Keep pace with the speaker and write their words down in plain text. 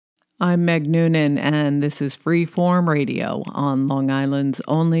I'm Meg Noonan, and this is Freeform Radio on Long Island's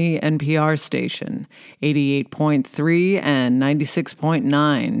only NPR station, 88.3 and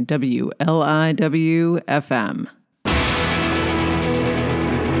 96.9 WLIW FM.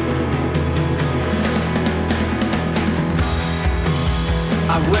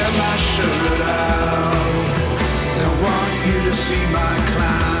 I wear my shirt out, don't want you to see my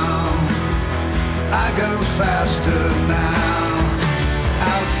clown. I go faster now,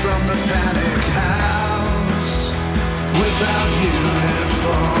 out from the panic house, without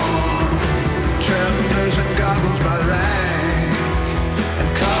uniform, tremblers and goggles by rank, and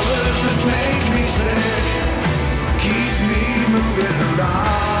colors that make me sick, keep me moving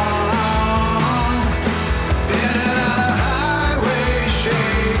along, in and out of highway,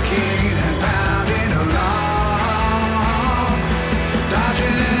 shaking and pounding along,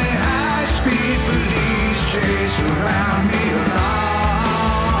 dodging any high-speed police chase around me along.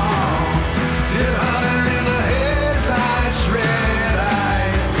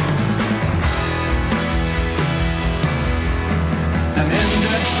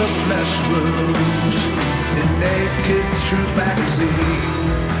 Of flesh wounds in Naked Truth magazine.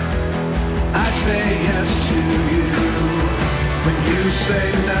 I say yes to you when you say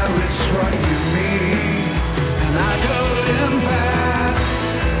no, it's what you mean. And I go limp at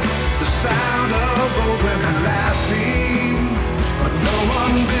the sound of old women laughing, but no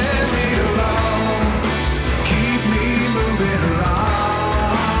one buried alone. Keep me moving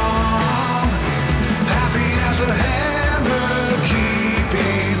along, happy as a hammer,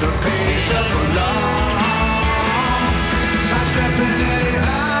 keeping the pace up along, sidestepping any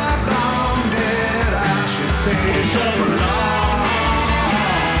high-blown dead I should pace up along.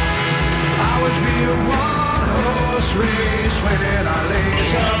 Always be a one-horse race when I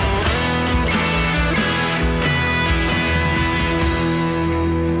lace up.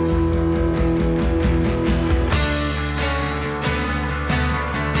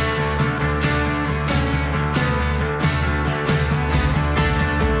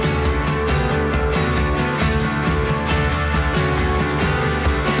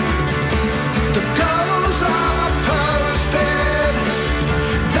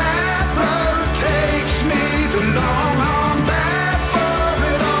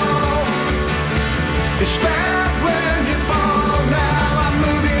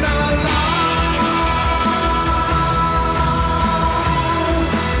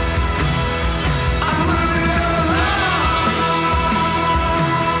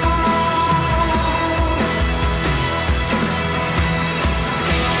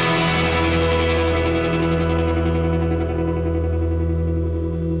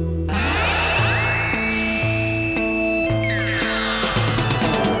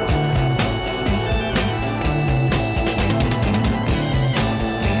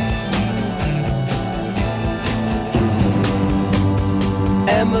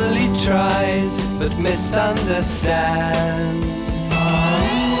 But misunderstands.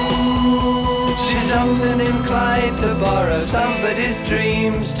 She's often inclined to borrow somebody's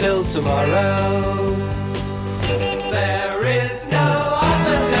dreams till tomorrow. There is no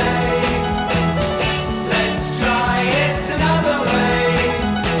other day. Let's try it another way.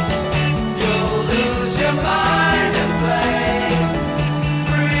 You'll lose your mind and play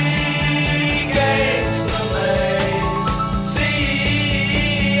free games for me.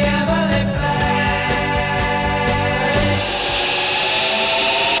 See Emily play.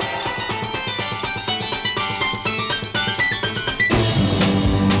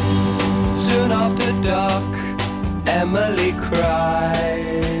 After dark, Emily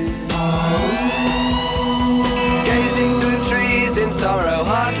cries, gazing through trees in sorrow,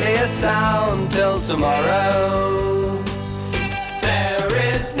 hardly a sound till tomorrow. There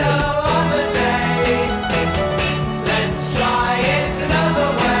is no other day. Let's try it another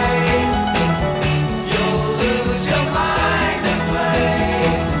way. You'll lose your mind and play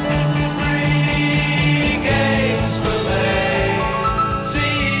free games for me.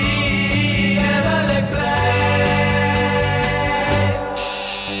 See Emily play.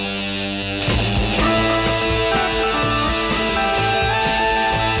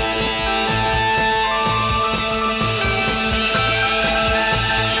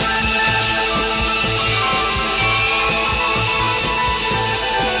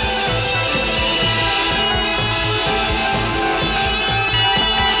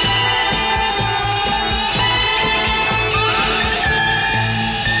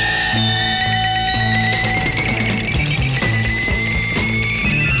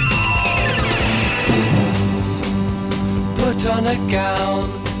 Put on a gown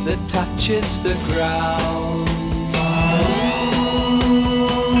that touches the ground.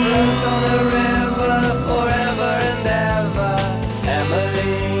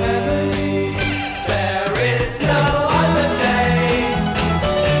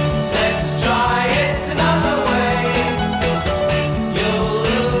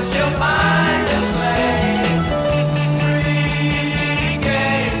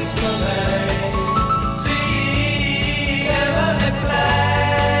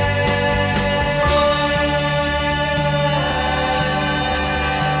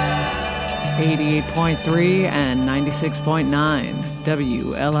 88.3 and 96.9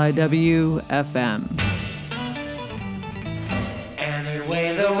 WLIW FM.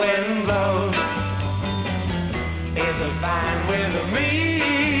 Anyway, the wind blows isn't fine with me.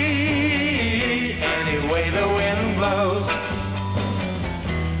 Anyway, the wind blows,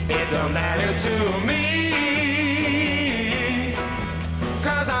 it don't matter to me.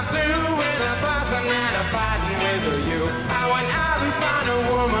 'Cause I'm through with a fussing and a fighting with you. I went out and found a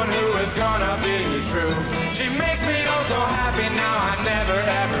woman who is gonna be true. She makes me oh so happy now, I'm never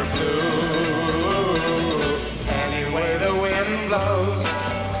ever blue. Anyway, the wind blows.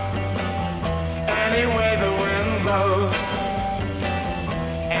 Anyway, the wind blows.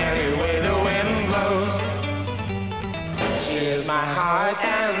 Anyway, the wind blows. She is my heart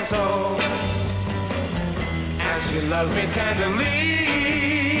and soul, and she loves me tenderly.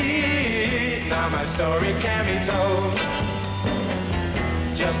 Now my story can be told,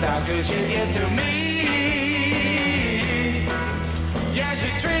 just how good she is to me. Yeah, she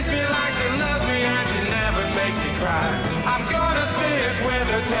treats me like she loves me, and she never makes me cry. I'm gonna stick with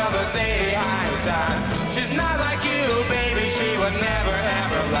her till the day I die. She's not like you, baby, she would never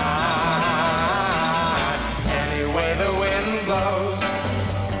ever lie. Anyway, the wind blows.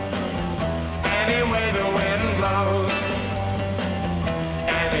 Anyway, the wind blows.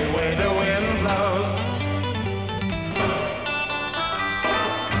 Anyway, the wind blows.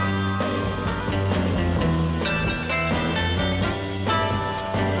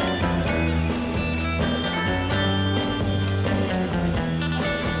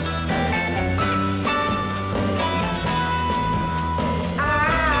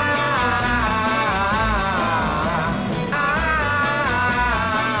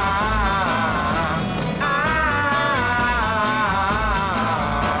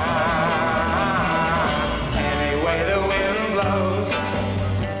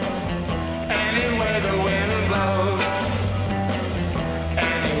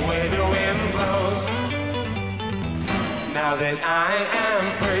 Now that I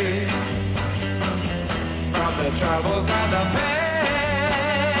am free from the troubles of the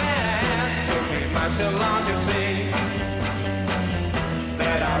past, took me much too long to see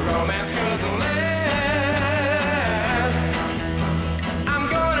that our romance couldn't last. I'm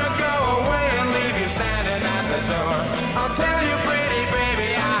gonna go away and leave you standing at the door. I'll tell you, pretty baby,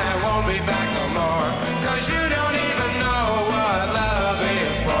 I won't be back no more, 'cause you don't even know what love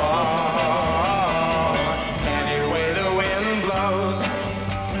is for.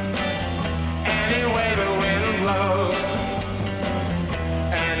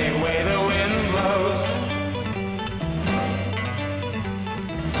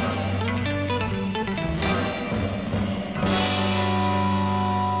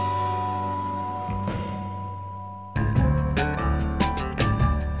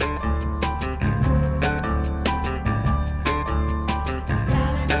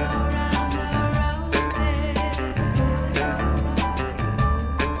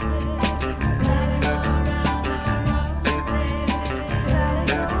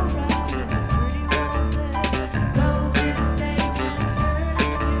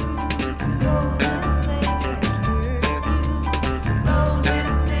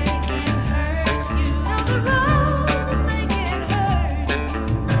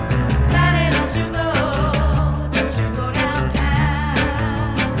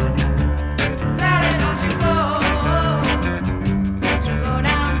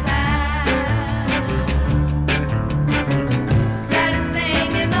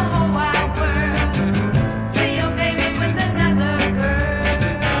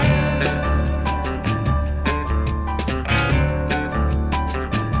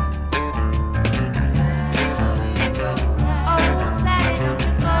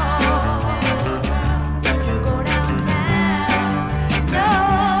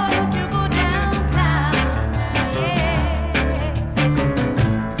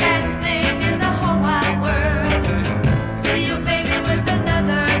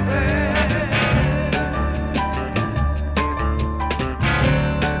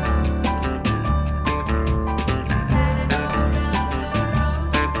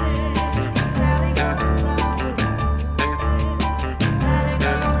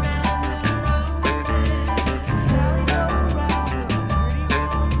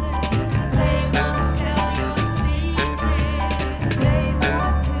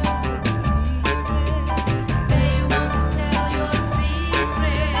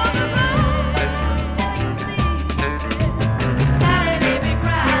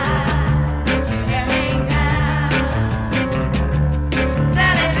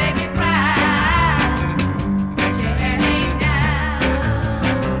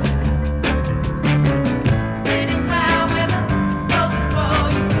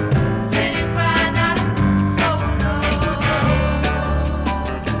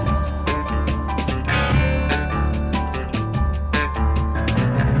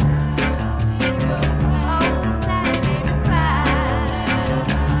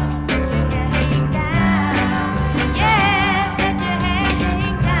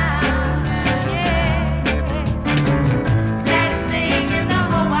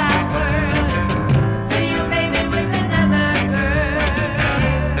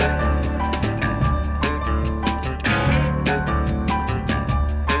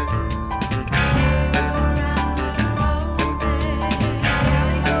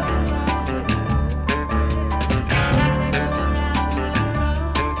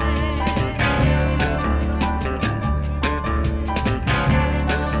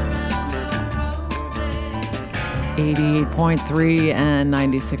 88.3 and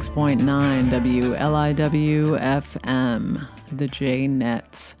 96.9 WLIW FM. The J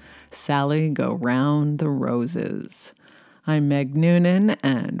Nets. Sally, go round the roses. I'm Meg Noonan,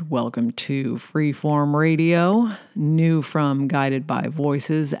 and welcome to Freeform Radio. New from Guided by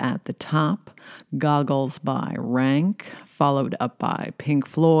Voices at the top, Goggles by Rank, followed up by Pink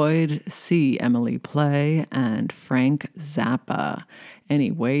Floyd, See Emily Play, and Frank Zappa,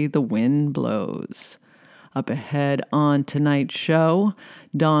 Any Way the Wind Blows. Up ahead on tonight's show,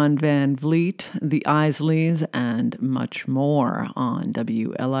 Dawn Van Vliet, The Isleys, and much more on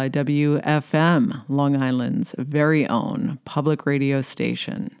WLIW FM, Long Island's very own public radio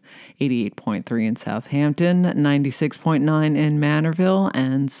station. 88.3 in Southampton, 96.9 in Manorville,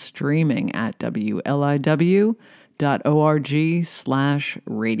 and streaming at wliw.org/radio.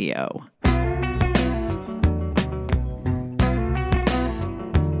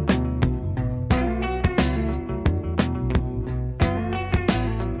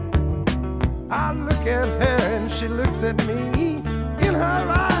 I look at her and she looks at me. In her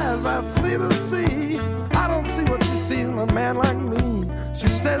eyes I see the sea. I don't see what she sees in a man like me. She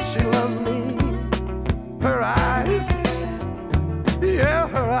says she loves me. Her eyes, yeah,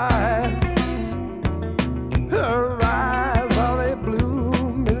 her eyes. Her eyes are a blue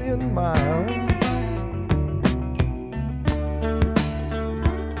million miles.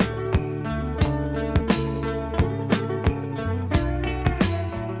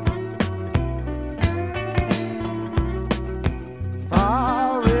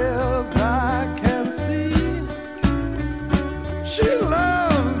 Far as I can see, she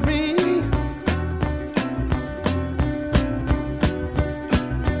loves me.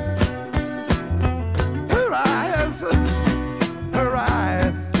 Her eyes,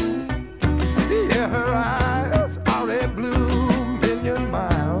 yeah, her eyes are a blue million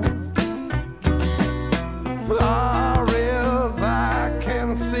miles. Far as I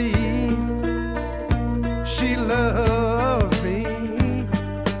can see, she loves me.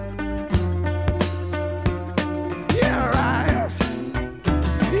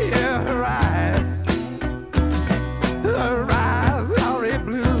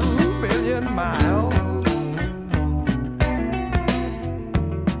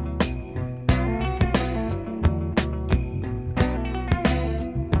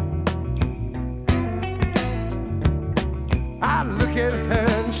 I look at her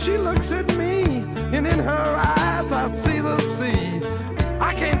and she looks at me, and in her eyes I see the sea.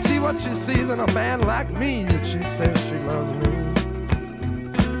 I can't see what she sees in a man like me, but she says she loves me.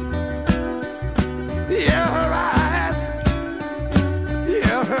 Yeah, her eyes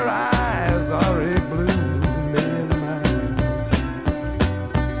are a blue million miles.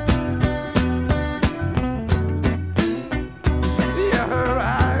 Yeah, her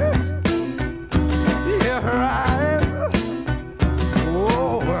eyes.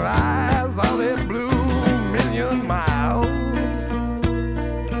 Oh, her eyes are a blue million miles.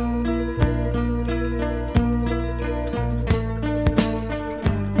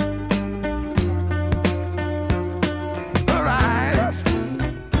 Her eyes,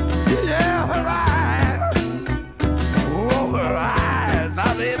 yeah, her eyes. Oh, her eyes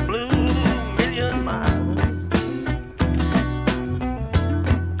are a blue million miles.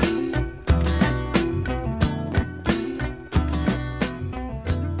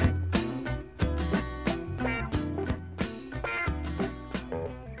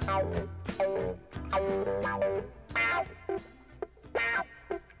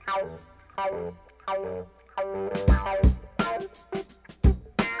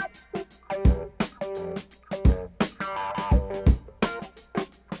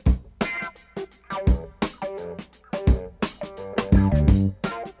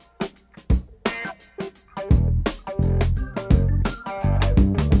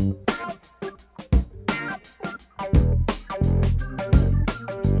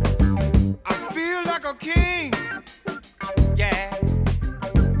 I feel like a king, yeah,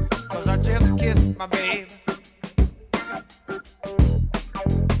 'cause I just kissed my baby.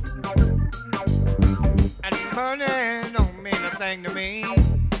 And money don't mean a thing to me,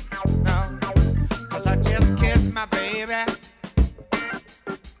 no, 'cause I just kissed my baby.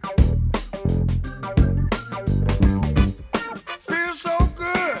 Feels so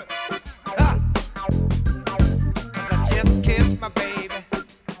good, ha, 'cause I just kissed my baby.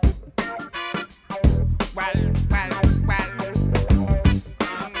 Well,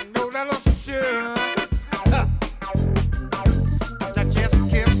 I know that'll sure, ha, 'cause I just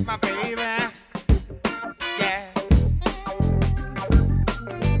kissed my baby, yeah.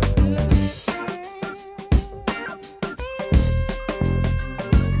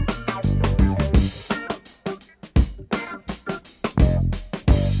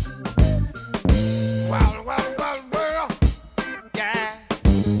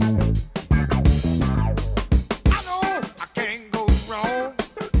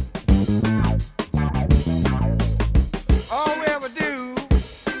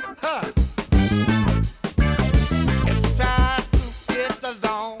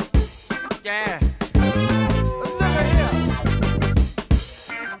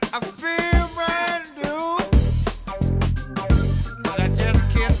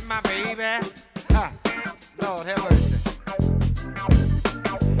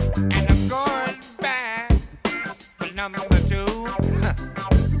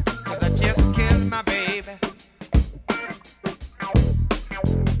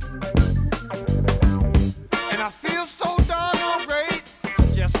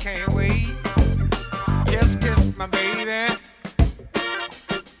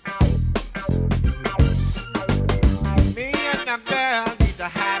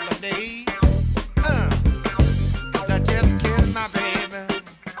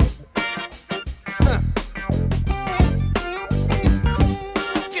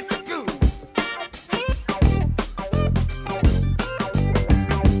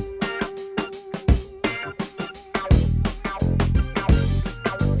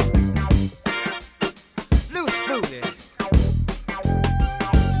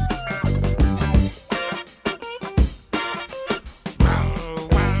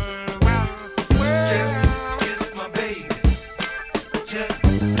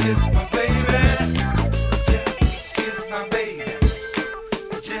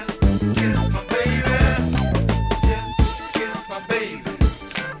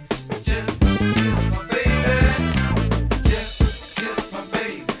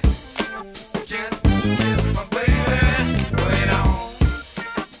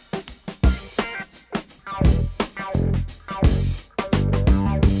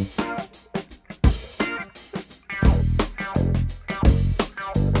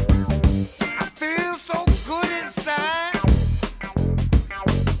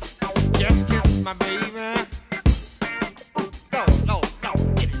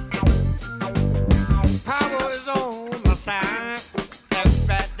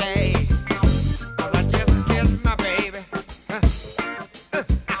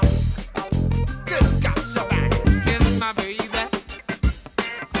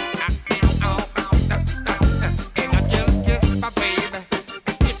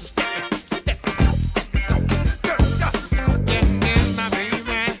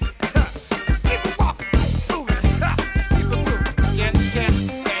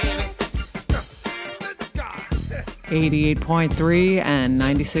 88.3 and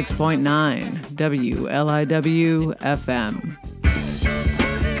 96.9 WLIW FM.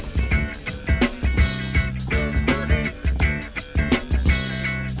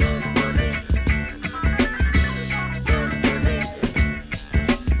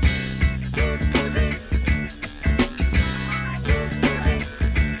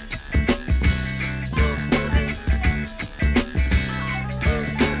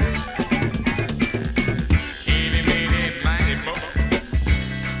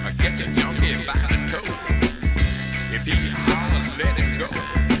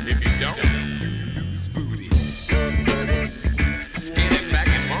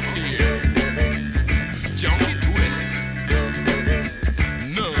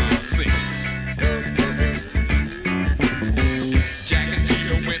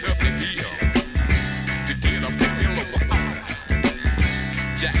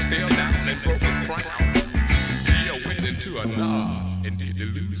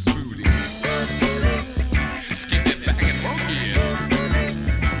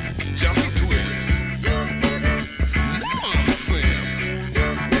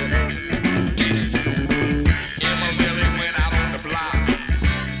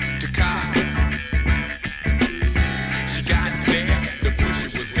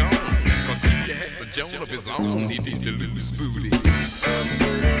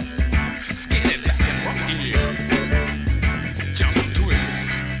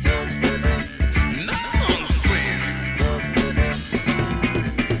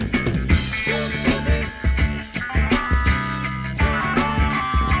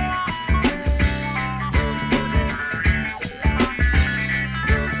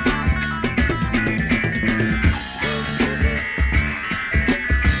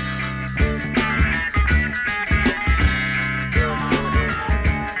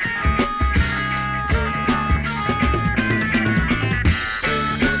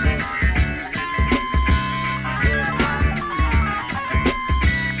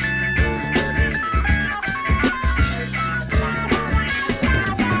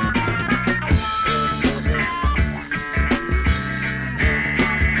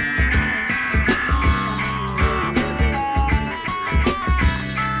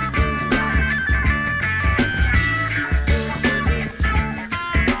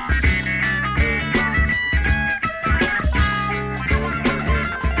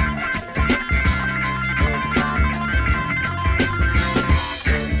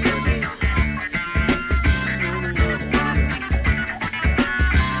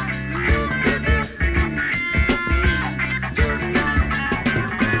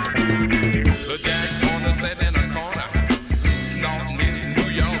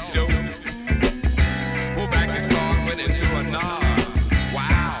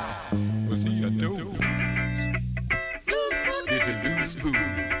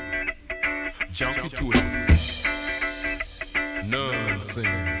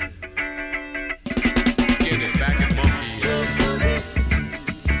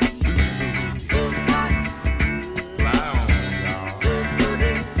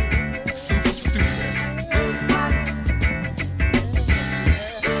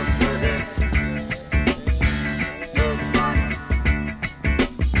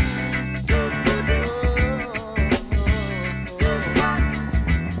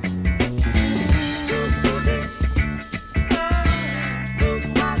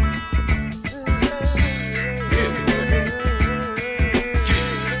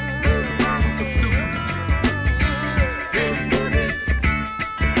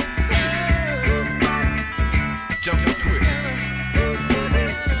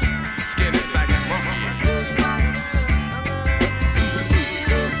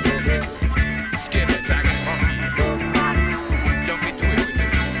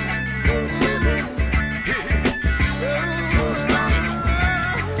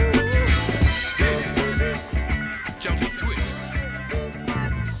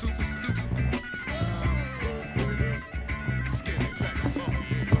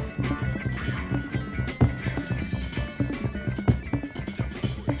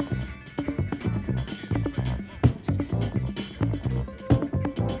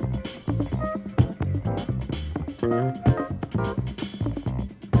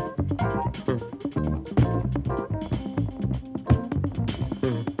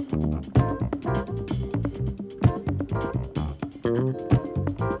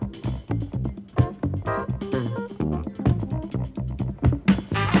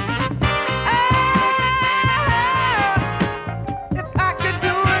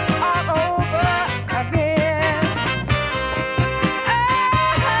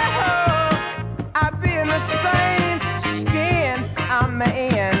 Same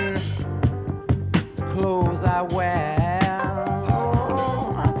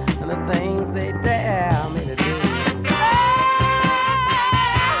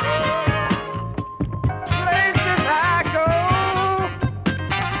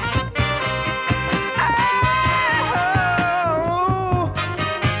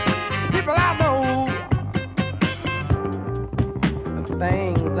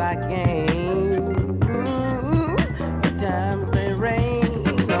as I can. At times they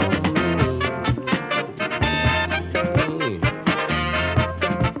rain on me.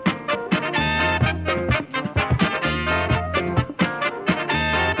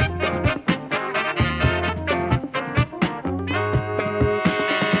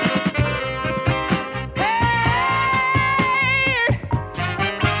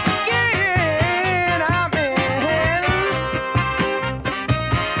 Skin I've been.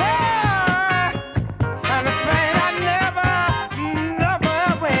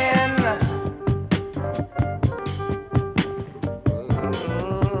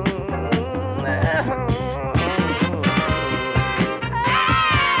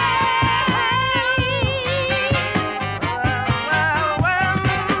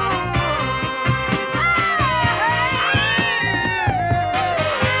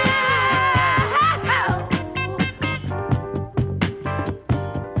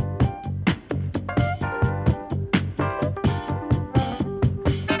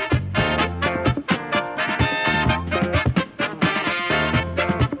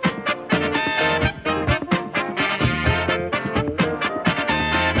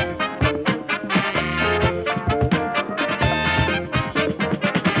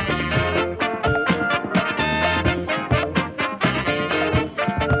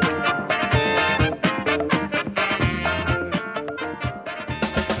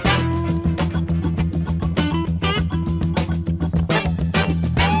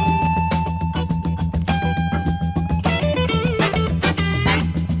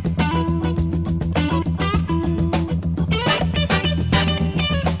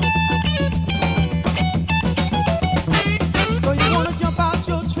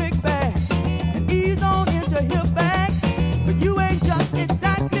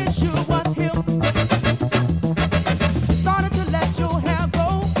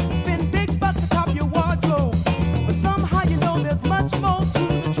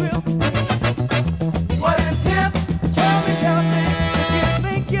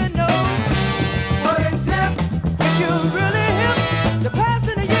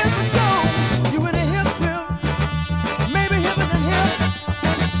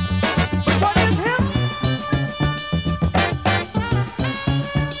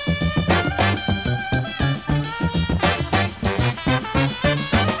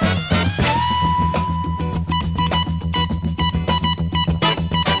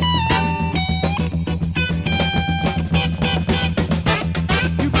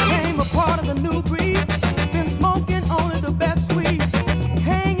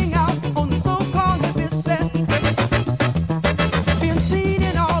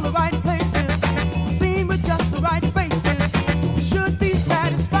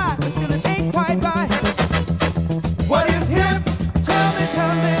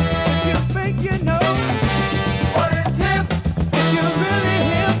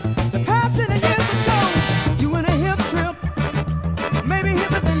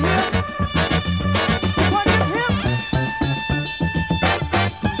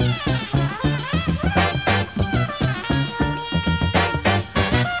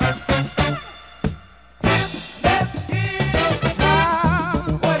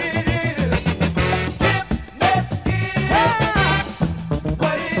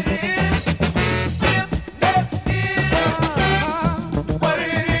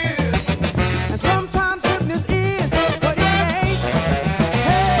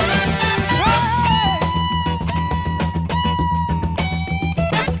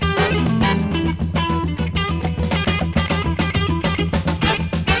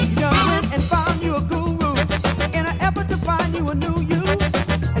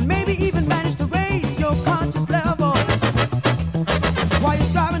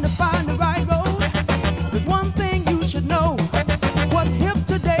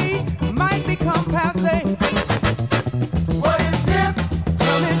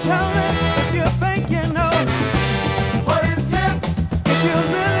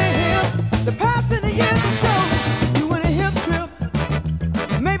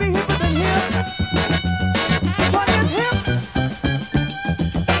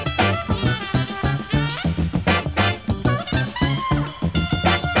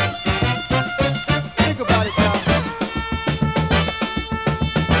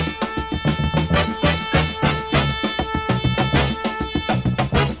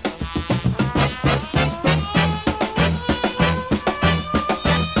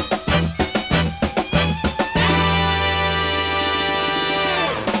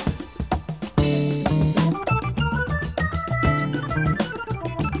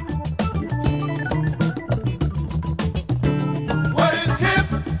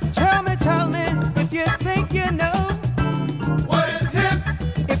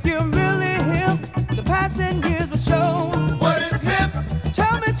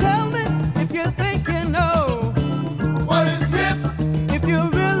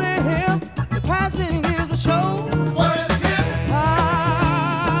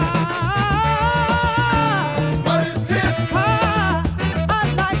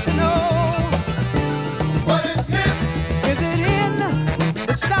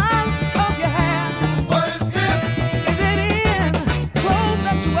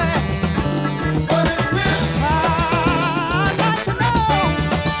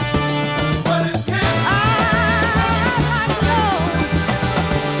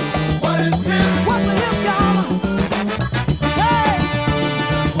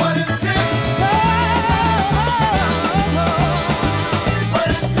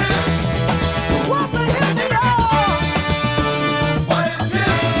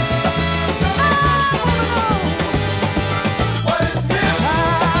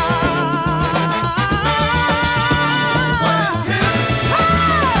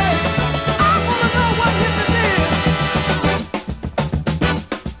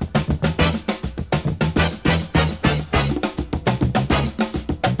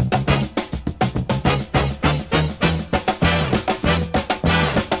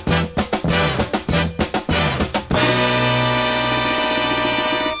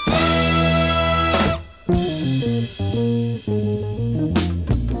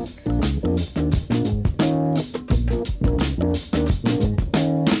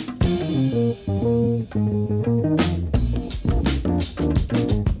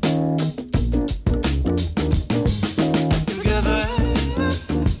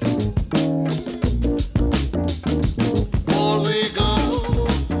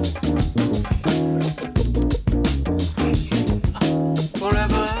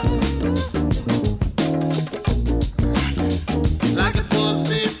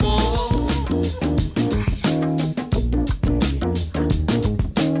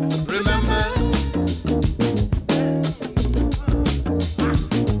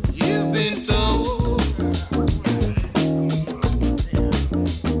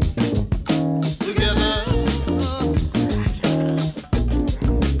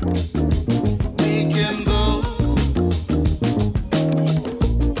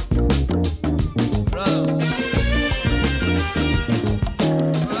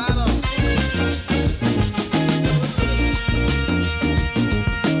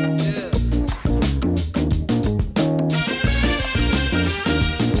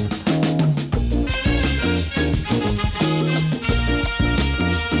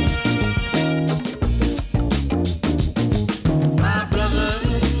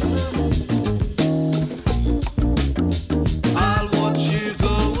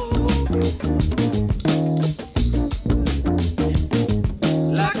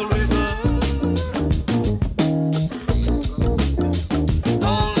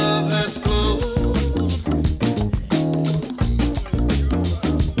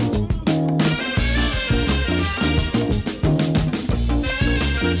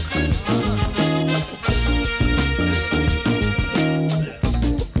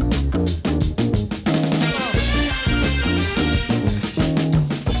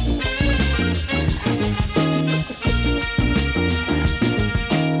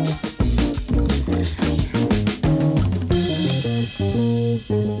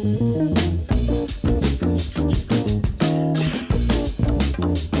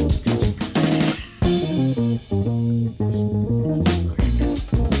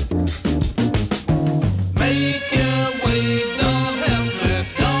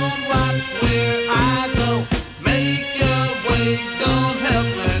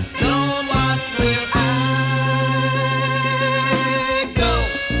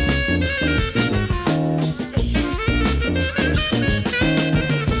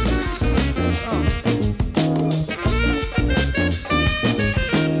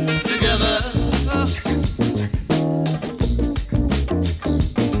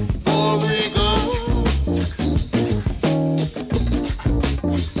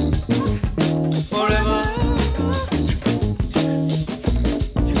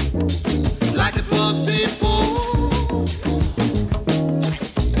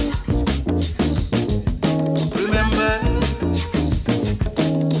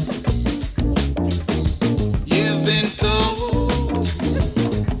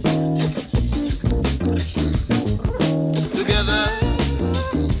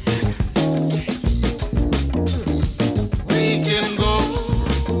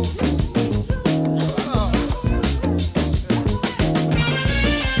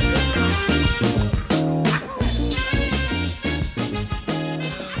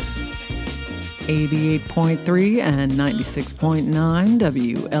 88.3 and 96.9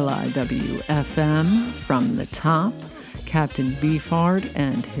 WLIW-FM. From the top, Captain Beefheart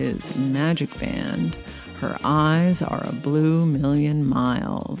and his magic band. Her eyes are a blue million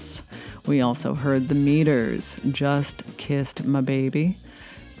miles. We also heard the Meters, Just Kissed My Baby,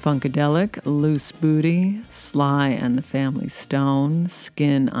 Funkadelic, Loose Booty, Sly and the Family Stone,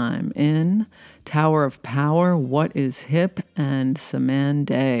 Skin I'm In, Tower of Power, What Is Hip, and Saman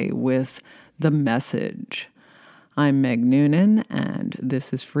Day with The Message. I'm Meg Noonan, and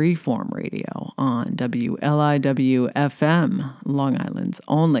this is Freeform Radio on WLIW-FM, Long Island's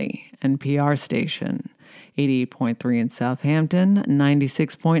only NPR station. 88.3 in Southampton,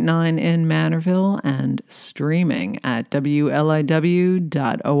 96.9 in Manorville, and streaming at wliw.org/radio.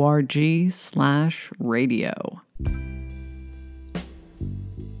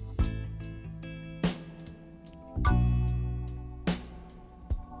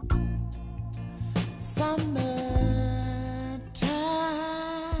 Summertime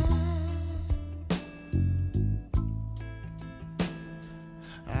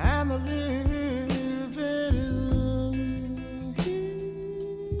and the living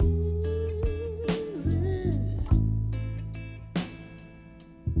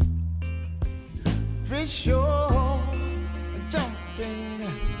fish are jumping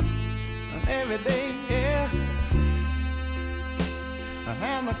every day, yeah.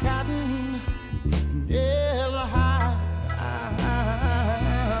 And the cotton is high.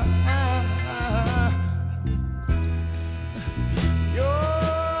 Your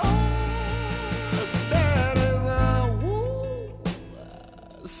dad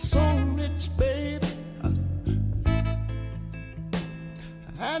is so rich, baby,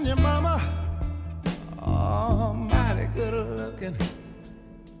 and your mama mighty good looking.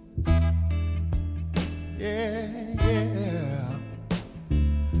 Yeah, yeah.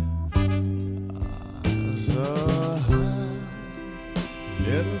 So,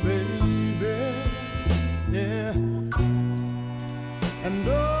 little baby, yeah. And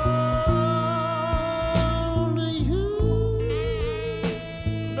only you,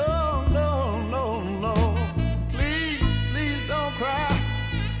 no. Please don't cry.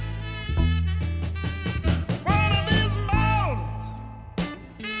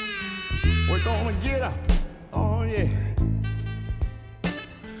 We're gonna get up, oh yeah.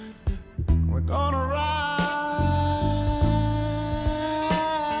 We're gonna rise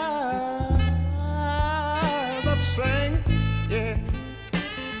up singing, yeah.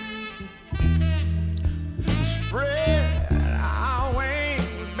 Spread our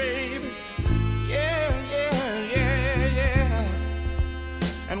wings, baby, yeah.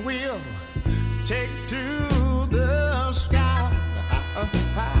 And we'll take to the sky.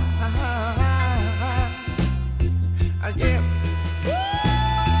 Yeah. Woo!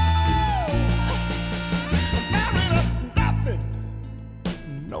 There ain't nothing,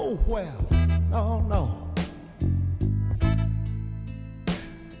 nowhere, no.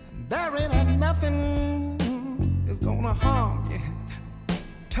 There ain't nothing that's gonna harm you,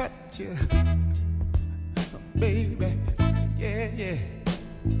 touch you, baby, yeah.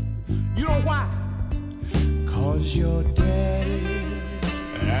 You know why? 'Cause your daddy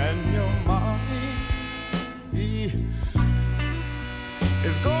and your mommy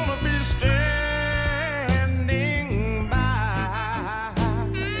is gonna be standing by.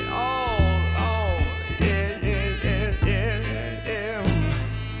 Oh, yeah.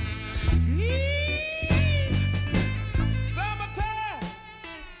 Summertime.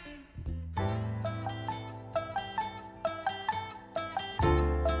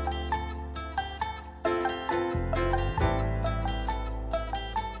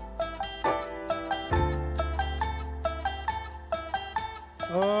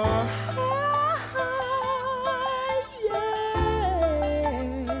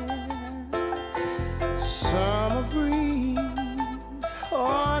 Summer breeze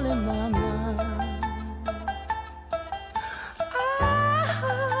all in my mind.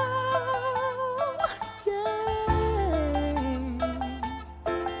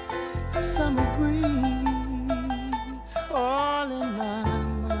 Summer breeze all in my mind.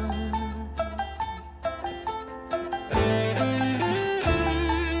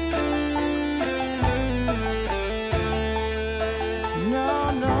 No.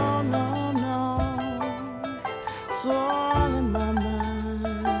 It's all in my mind.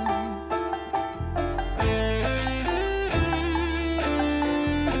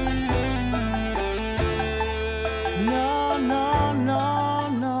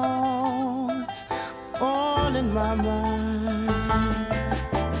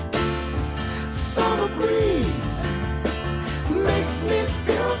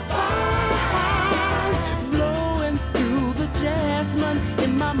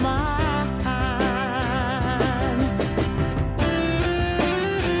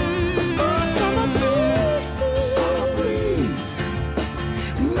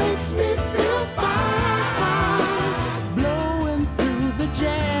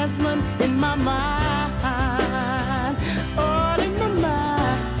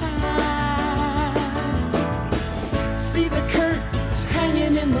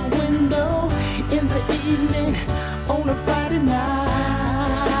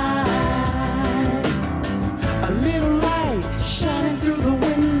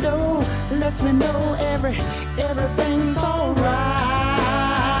 lets me know everything's alright.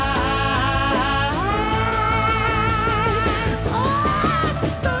 Oh,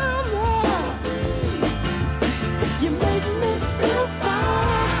 summer, you make me feel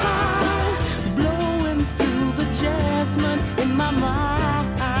fine, blowing through the jasmine in my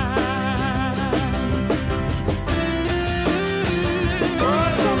mind. Oh,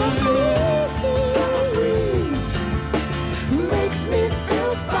 summer breeze makes me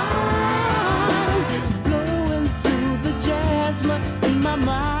feel fine, blowing through the jasmine in my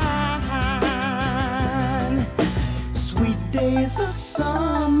mind. Sweet days of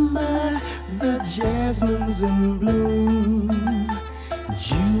summer, the jasmine's in bloom.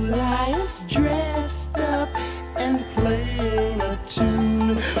 July is dressed up and playing a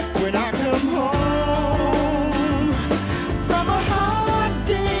tune. When I come home from a hard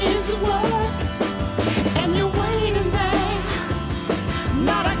day's work and you're waiting there,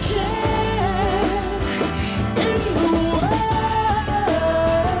 not a care in the world.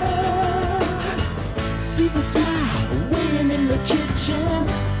 See the smile waiting in the kitchen,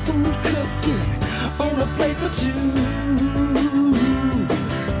 food cooking on a plate for two.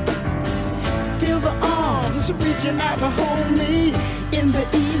 Feel the arms reaching out to hold me in the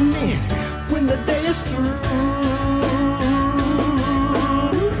evening when the day is through.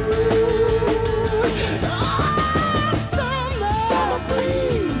 Oh, summer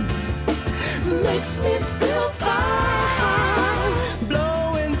breeze makes me feel fine,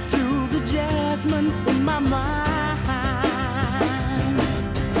 blowing through the jasmine in my mind.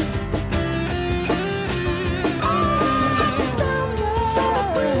 Summer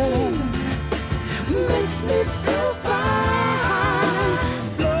breeze makes me feel fine,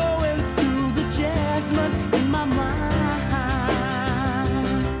 blowing through the jasmine in my mind.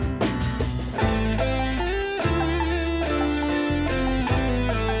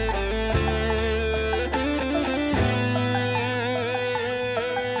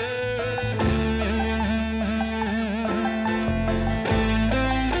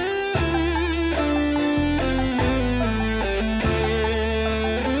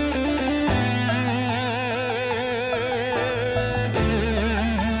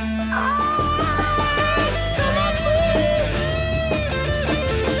 Summer breeze.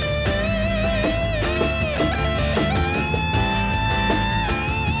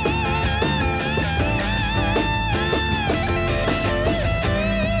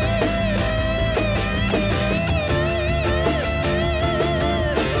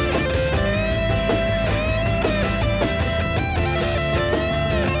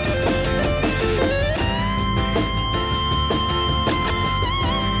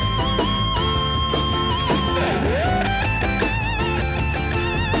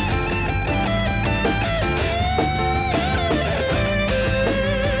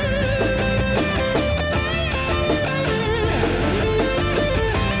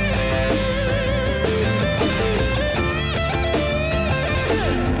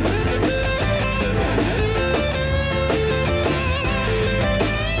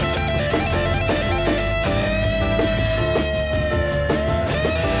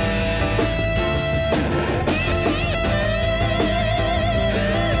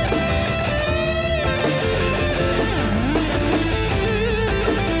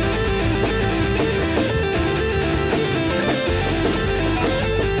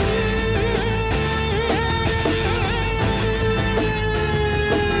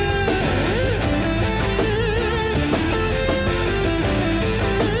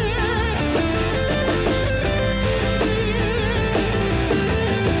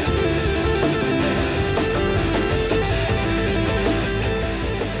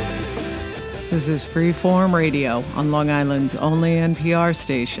 This is Freeform Radio on Long Island's only NPR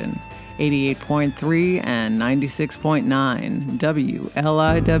station, 88.3 and 96.9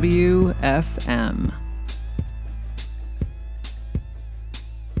 WLIW FM.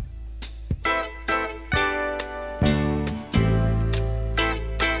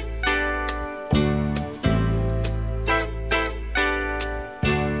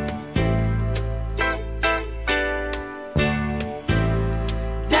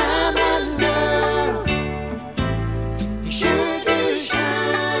 Diamond girl, you sure do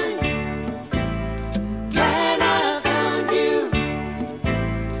shine. Glad I found you,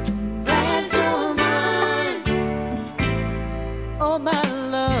 glad you're mine. Oh my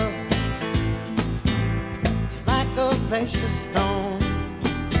love, you're like a precious stone,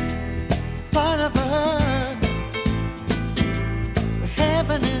 part of earth, where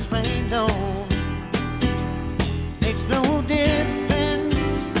heaven is rained on. Makes no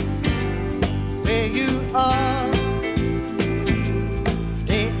difference where you are,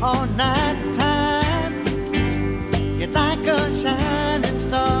 day or night.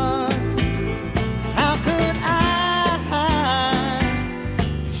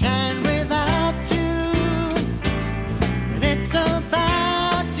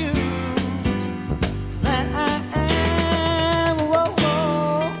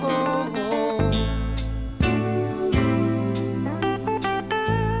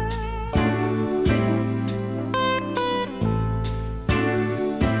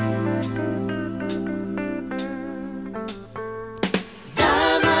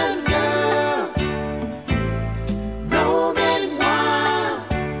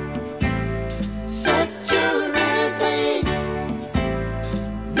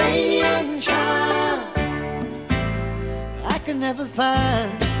 never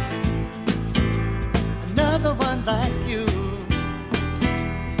find another one like you.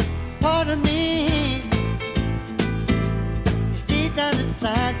 Part of me is deep down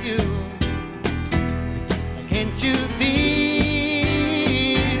inside you. Can't you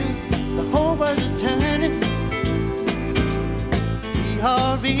feel the whole world is turning? We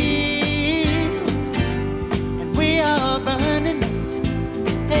are real and we are burning.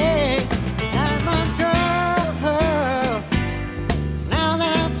 Hey, I'm a girl. Now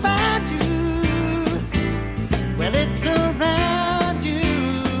that I found you, well, it's around you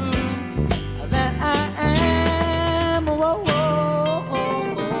that I am. Whoa, whoa,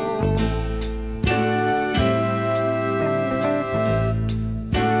 whoa, whoa.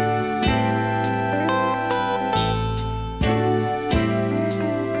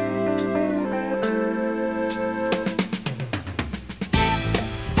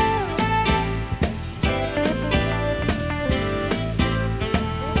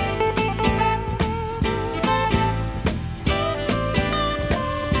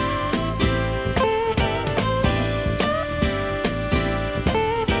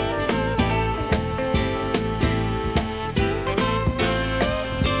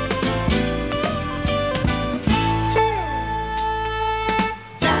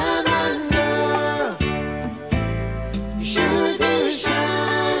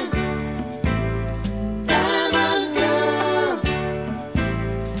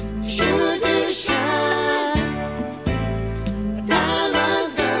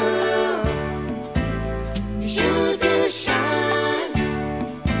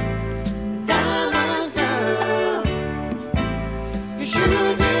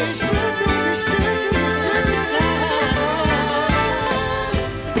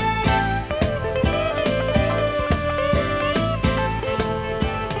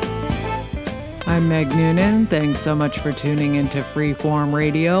 I'm Meg Noonan. Thanks so much for tuning into Freeform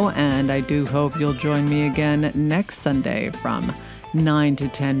Radio, and I do hope you'll join me again next Sunday from 9 to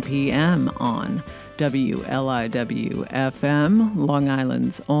 10 p.m. on WLIW-FM, Long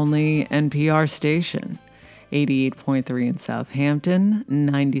Island's only NPR station, 88.3 in Southampton,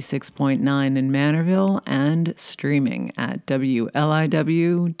 96.9 in Manorville, and streaming at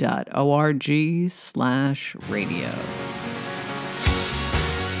WLIW.org/radio.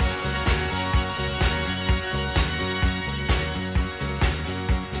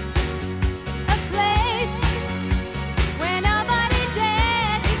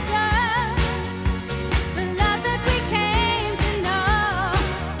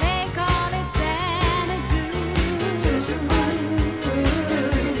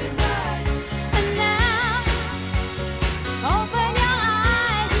 Open your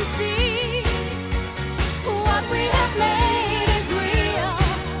eyes and see what we have left.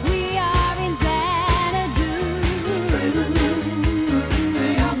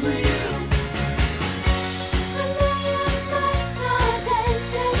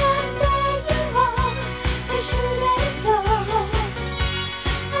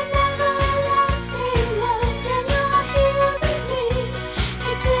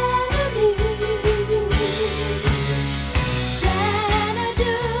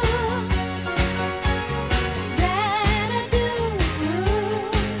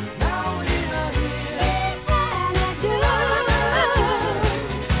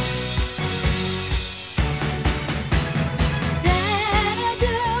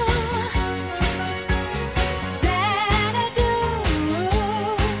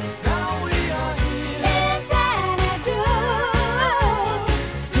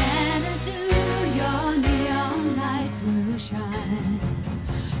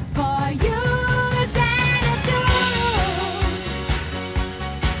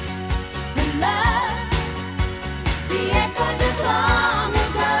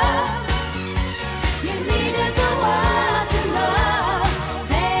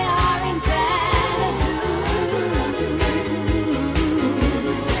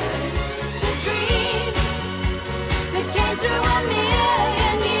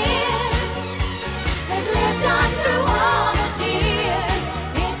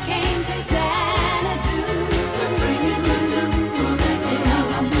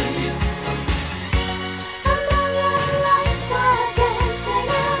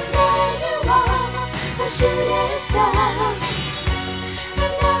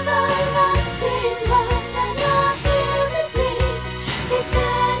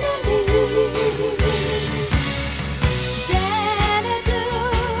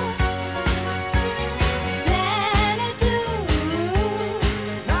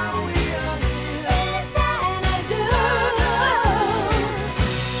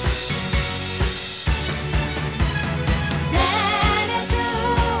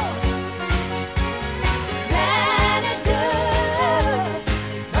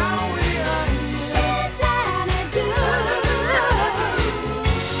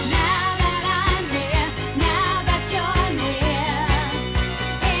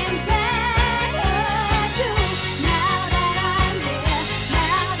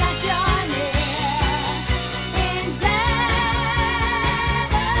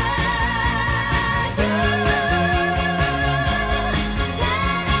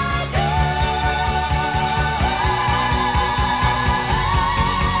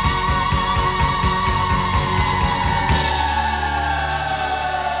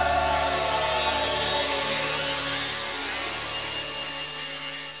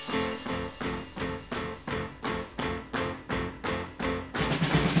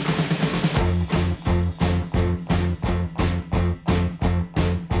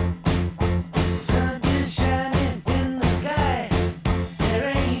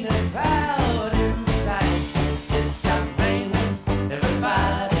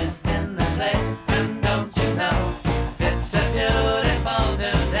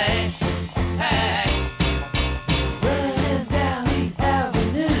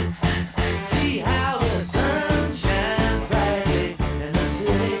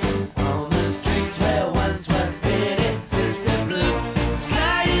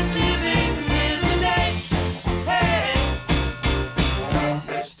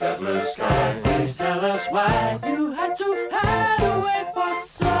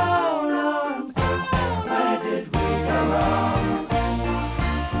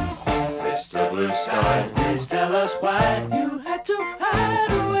 blue sky, please tell us why you had to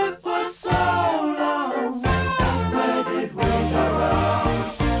hide away for so long. Where did we go wrong?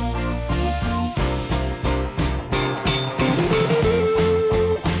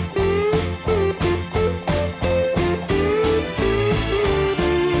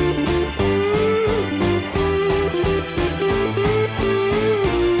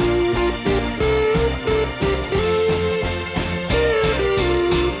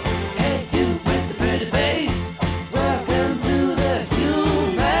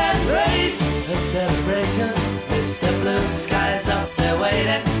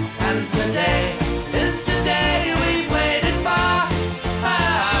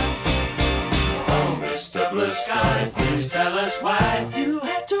 Sky, please tell us why you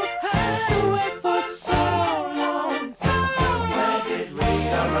had